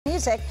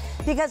music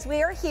because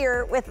we are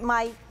here with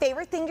my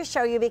favorite thing to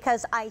show you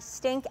because I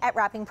stink at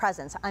wrapping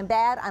presents. I'm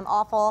bad, I'm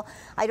awful,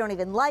 I don't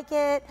even like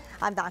it,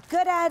 I'm not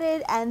good at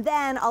it, and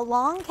then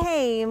along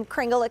came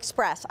Kringle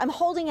Express. I'm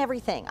holding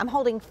everything. I'm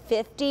holding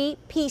 50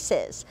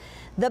 pieces.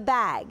 The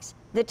bags,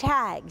 the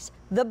tags,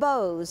 the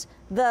bows,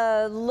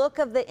 the look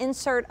of the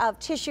insert of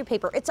tissue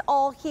paper. It's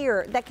all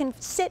here that can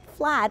sit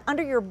flat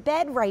under your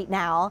bed right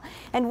now.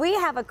 And we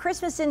have a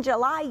Christmas in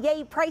July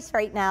yay price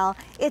right now.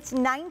 It's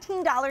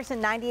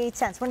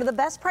 $19.98, one of the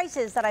best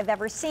prices that I've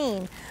ever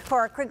seen for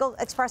our Kringle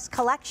Express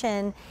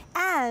collection.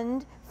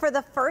 And for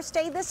the first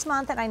day this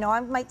month, and I know I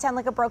might sound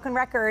like a broken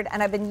record,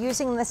 and I've been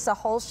using this the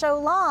whole show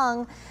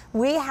long,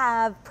 we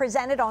have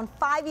presented on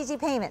 5 easy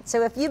payments.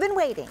 So if you've been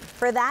waiting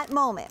for that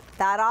moment,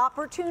 that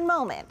opportune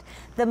moment,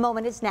 the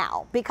moment is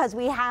now, because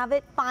we have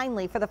it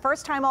finally for the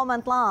first time all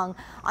month long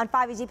on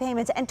 5 easy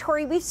payments. And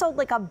Tori, we've sold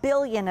like 1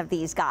 billion of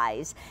these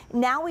guys.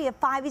 Now we have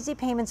 5 easy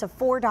payments of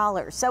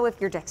 $4. So if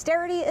your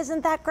dexterity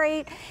isn't that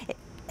great,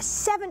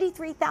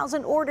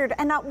 73,000 ordered,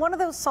 and not one of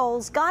those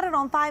souls got it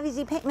on 5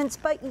 easy payments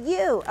but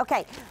you.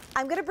 Okay,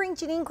 I'm going to bring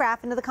Janine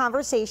Graff into the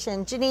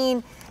conversation.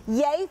 Janine,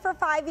 yay for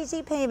 5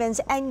 easy payments,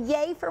 and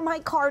yay for my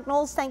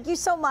Cardinals. Thank you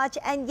so much,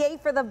 and yay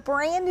for the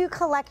brand new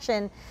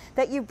collection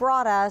that you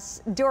brought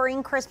us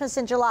during Christmas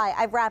in July.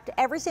 I've wrapped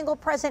every single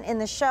present in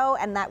the show,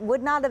 and that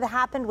would not have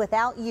happened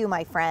without you,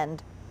 my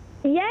friend.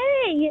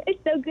 Yay! It's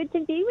so good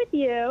to be with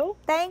you.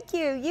 Thank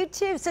you. You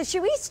too. So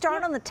should we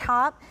start on the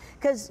top?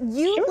 Because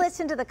you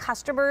listen to the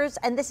customers,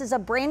 and this is a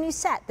brand new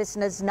set. This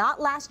is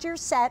not last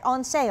year's set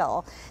on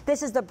sale.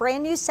 This is the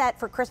brand new set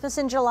for Christmas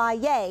in July.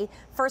 Yay.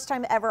 First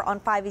time ever on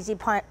 5 easy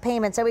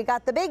payments. So we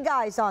got the big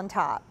guys on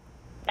top.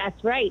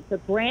 That's right. The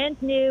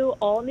brand new,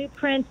 all new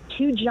prints,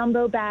 2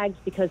 jumbo bags,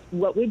 because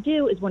what we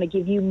do is want to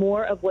give you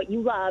more of what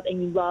you love, and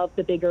you love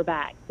the bigger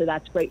bag. So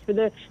that's great for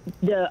the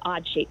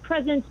odd shaped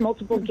presents,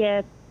 multiple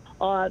gifts.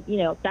 You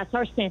know, that's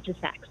our Santa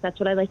sacks. That's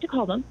what I like to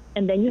call them.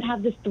 And then you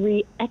have the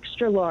 3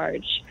 extra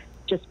large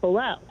just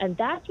below. And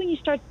that's when you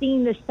start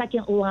seeing the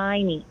second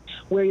lining,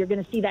 where you're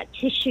going to see that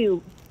tissue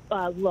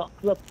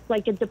looks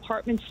like a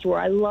department store.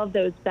 I love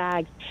those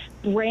bags.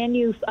 Brand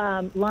new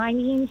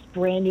linings,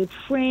 brand new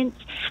prints.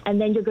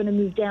 And then you're going to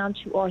move down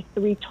to our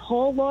 3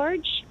 tall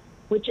large,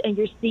 and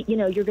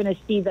you're going to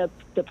see the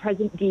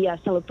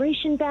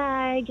celebration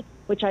bag,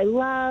 which I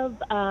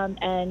love,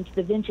 and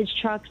the vintage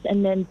trucks.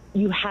 And then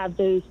you have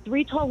those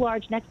 3 tall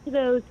large. Next to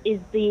those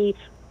is the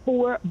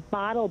 4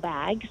 bottle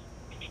bags.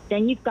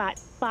 Then you've got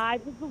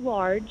 5 of the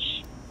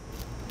large,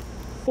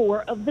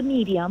 4 of the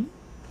medium,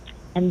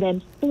 and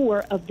then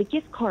 4 of the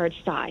gift card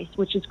size,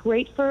 which is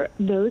great for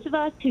those of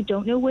us who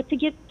don't know what to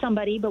give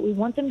somebody, but we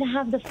want them to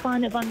have the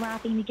fun of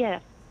unwrapping the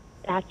gift.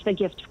 That's the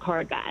gift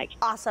card bag.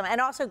 Awesome.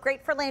 And also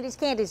great for Landy's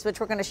Candies,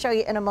 which we're going to show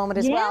you in a moment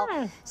as well.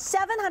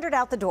 700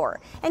 out the door.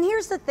 And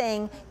here's the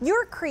thing.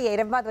 You're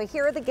creative. By the way,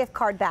 here are the gift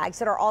card bags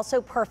that are also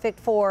perfect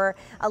for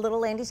a little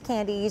Landy's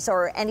Candies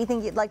or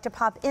anything you'd like to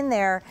pop in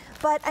there.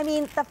 But, I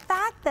mean, the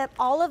fact that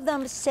all of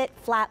them sit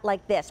flat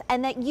like this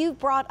and that you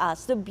brought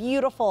us the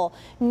beautiful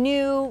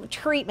new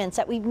treatments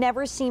that we've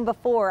never seen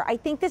before, I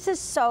think this is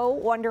so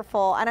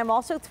wonderful. And I'm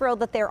also thrilled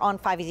that they're on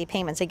 5 easy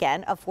payments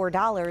again of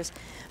 $4.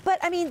 But,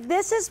 I mean,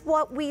 this is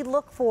what we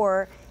look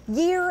for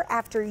year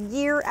after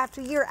year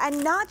after year,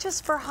 and not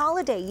just for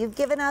holiday. You've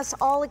given us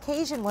all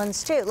occasion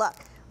ones too. Look,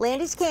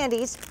 Landy's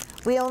Candies,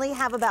 we only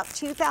have about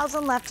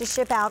 2,000 left to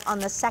ship out on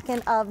the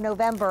 2nd of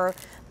November,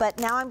 but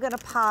now I'm going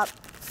to pop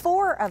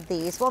 4 of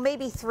these, well,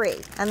 maybe 3,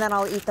 and then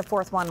I'll eat the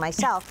 4th one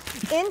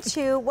myself,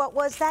 into what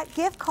was that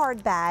gift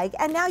card bag.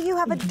 And now you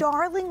have a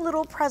darling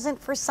little present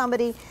for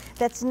somebody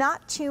that's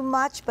not too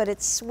much, but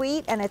it's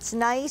sweet and it's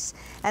nice.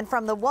 And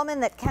from the woman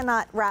that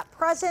cannot wrap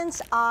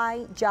presents,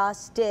 I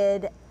just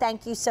did.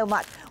 Thank you so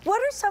much. What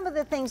are some of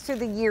the things through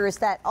the years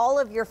that all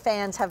of your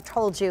fans have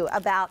told you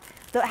about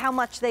how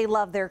much they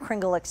love their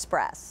Kringle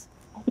Express?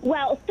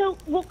 Well,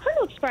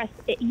 Kringle Express,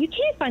 you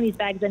can't find these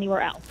bags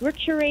anywhere else. We're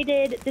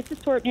curated, this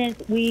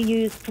assortment, we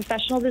use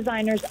professional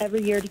designers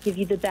every year to give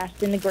you the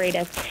best and the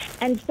greatest.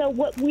 And so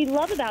what we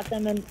love about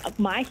them, and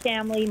my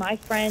family, my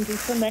friends, and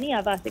so many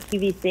of us at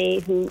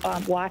QVC who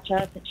watch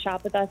us and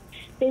shop with us,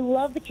 they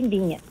love the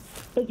convenience.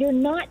 But you're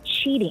not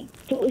cheating.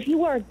 So if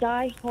you are a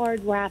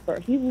die-hard wrapper,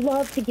 if you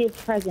love to give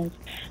presents,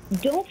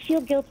 don't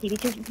feel guilty,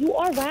 because you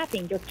are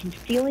wrapping. You're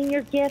concealing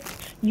your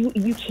gifts.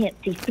 You can't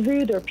see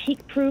through. They're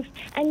peek-proof.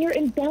 And you're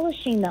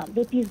embellishing them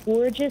with these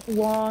gorgeous,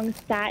 long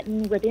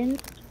satin ribbons.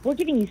 We're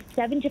giving you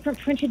 7 different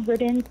printed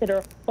ribbons that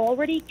are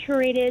already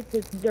curated.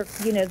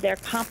 They're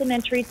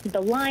complementary to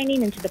the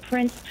lining and to the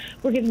prints.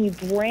 We're giving you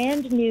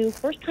brand new,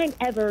 first time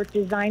ever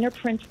designer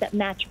prints that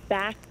match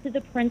back to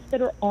the prints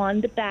that are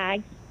on the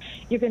bags.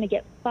 You're going to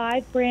get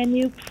 5 brand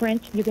new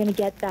prints. You're going to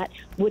get that,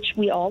 which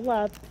we all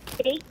love.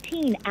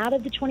 18 out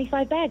of the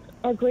 25 bags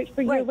are great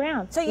for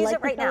year-round. So use like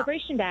it right now.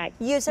 Celebration bag.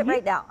 Use it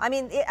right now. I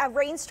mean, a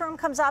rainstorm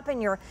comes up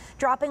and you're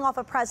dropping off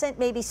a present,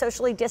 maybe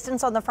socially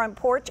distanced on the front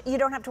porch. You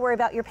don't have to worry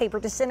about your paper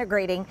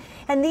disintegrating.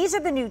 And these are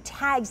the new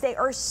tags. They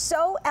are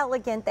so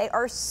elegant. They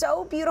are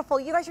so beautiful.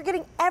 You guys are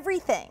getting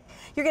everything.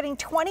 You're getting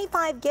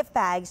 25 gift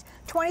bags,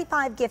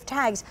 25 gift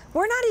tags.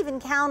 We're not even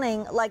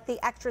counting like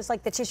the extras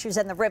like the tissues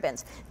and the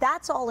ribbons.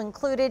 That's all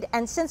included.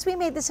 And since we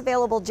made this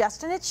available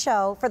just in its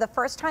show for the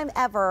first time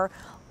ever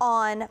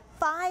on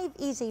 5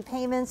 easy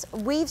payments,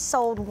 we've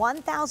sold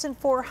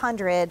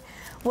 1,400.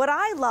 What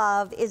I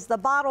love is the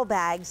bottle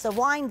bags, the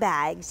wine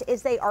bags,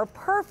 is they are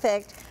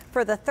perfect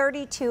for the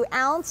 32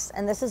 ounce,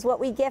 and this is what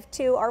we gift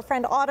to our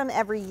friend Autumn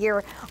every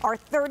year, our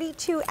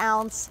 32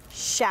 ounce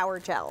shower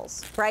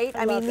gels, right?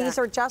 I mean, these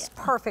are just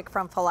perfect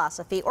from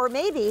Philosophy. Or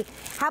maybe,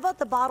 how about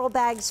the bottle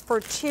bags for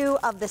 2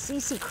 of the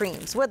CC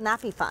creams? Wouldn't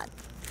that be fun?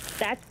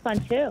 That's fun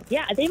too.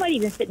 Yeah, they might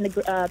even fit in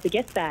the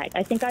gift bag.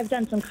 I think I've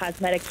done some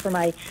cosmetics for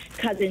my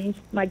cousins,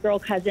 my girl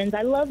cousins.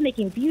 I love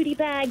making beauty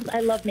bags. I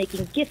love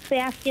making gift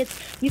baskets.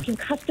 You can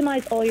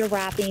customize all your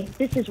wrapping.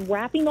 This is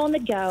wrapping on the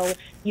go.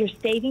 You're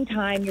saving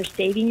time. You're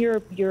saving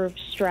your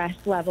stress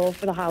level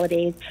for the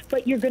holidays.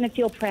 But you're going to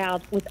feel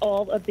proud with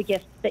all of the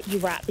gifts that you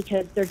wrap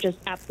because they're just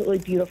absolutely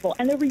beautiful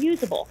and they're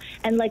reusable.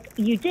 And like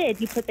you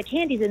did, you put the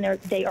candies in there.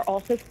 They are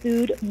also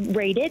food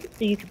rated,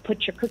 so you can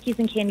put your cookies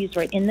and candies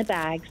right in the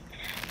bags.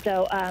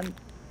 So,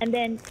 and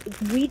then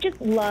we just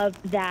love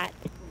that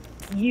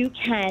you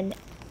can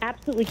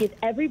absolutely give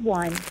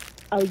everyone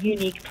a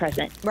unique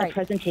present, a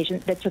presentation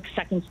that took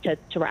seconds to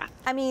wrap.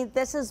 I mean,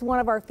 this is one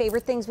of our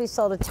favorite things. We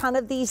sold a ton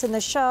of these in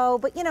the show,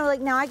 but you know, like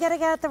now I gotta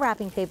get the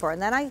wrapping paper,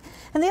 and then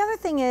and the other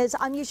thing is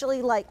I'm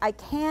usually like, I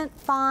can't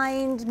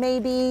find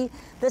maybe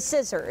the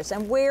scissors,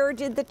 and where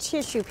did the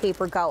tissue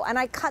paper go? And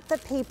I cut the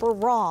paper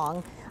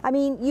wrong. I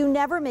mean, you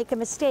never make a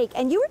mistake.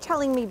 And you were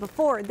telling me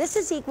before, this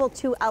is equal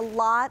to a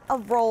lot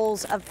of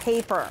rolls of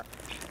paper.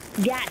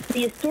 Yes,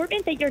 the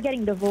assortment that you're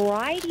getting, the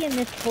variety in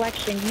this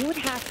collection, you would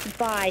have to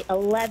buy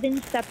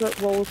 11 separate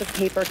rolls of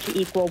paper to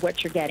equal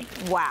what you're getting.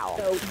 Wow.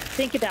 So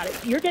think about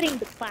it. You're getting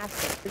the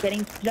classics. You're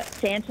getting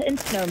Santa and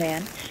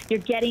Snowman. You're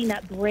getting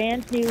that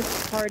brand new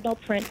cardinal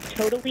print,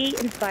 totally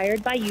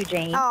inspired by you,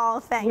 Jane. Oh,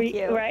 thank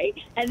you. Right?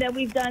 And then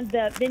we've done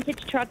the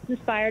vintage trucks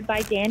inspired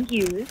by Dan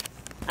Hughes.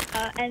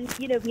 And,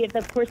 you know, we have,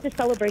 of course, the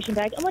celebration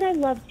bag. And what I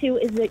love, too,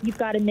 is that you've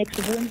got a mix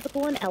of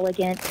whimsical and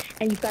elegant,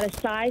 and you've got a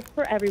size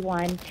for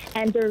everyone,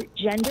 and they're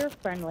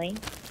gender-friendly,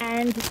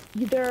 and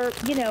they're,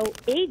 you know,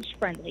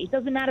 age-friendly. It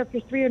doesn't matter if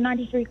you're 3 or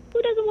 93.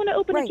 Who doesn't want to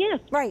open a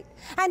gift? Right.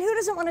 And who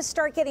doesn't want to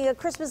start getting a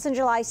Christmas in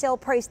July sale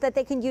price that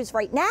they can use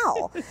right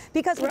now?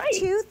 Because with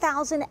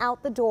 2,000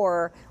 out the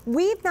door,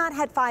 we've not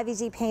had 5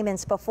 easy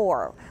payments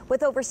before.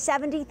 With over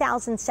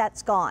 70,000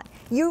 sets gone,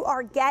 you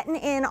are getting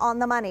in on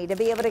the money to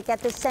be able to get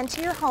this sent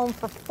to your home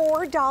for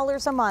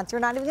 $4 a month.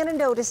 You're not even going to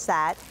notice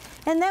that.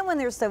 And then when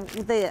there's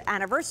the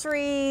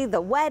anniversary, the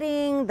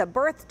wedding, the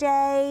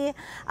birthday,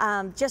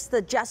 just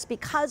the just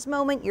because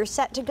moment, you're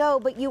set to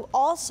go. But you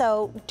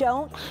also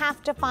don't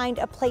have to find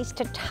a place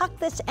to tuck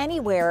this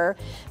anywhere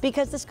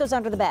because this goes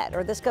under the bed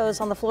or this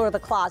goes on the floor of the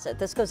closet.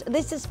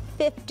 This is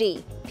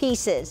 50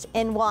 pieces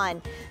in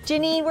one.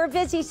 Janine, we're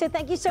busy, so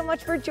thank you so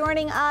much for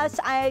joining us.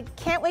 I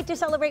can't wait to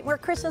celebrate more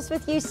Christmas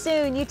with you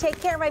soon. You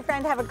take care, my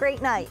friend. Have a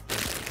great night.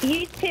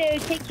 You too.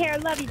 Take care.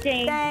 Love you,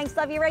 Jane. Thanks.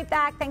 Love you right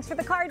back. Thanks for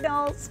the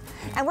Cardinals.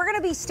 And we're going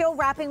to be still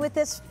wrapping with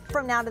this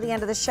from now to the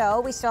end of the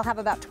show. We still have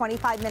about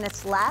 25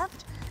 minutes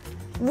left.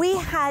 We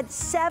had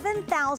 7,000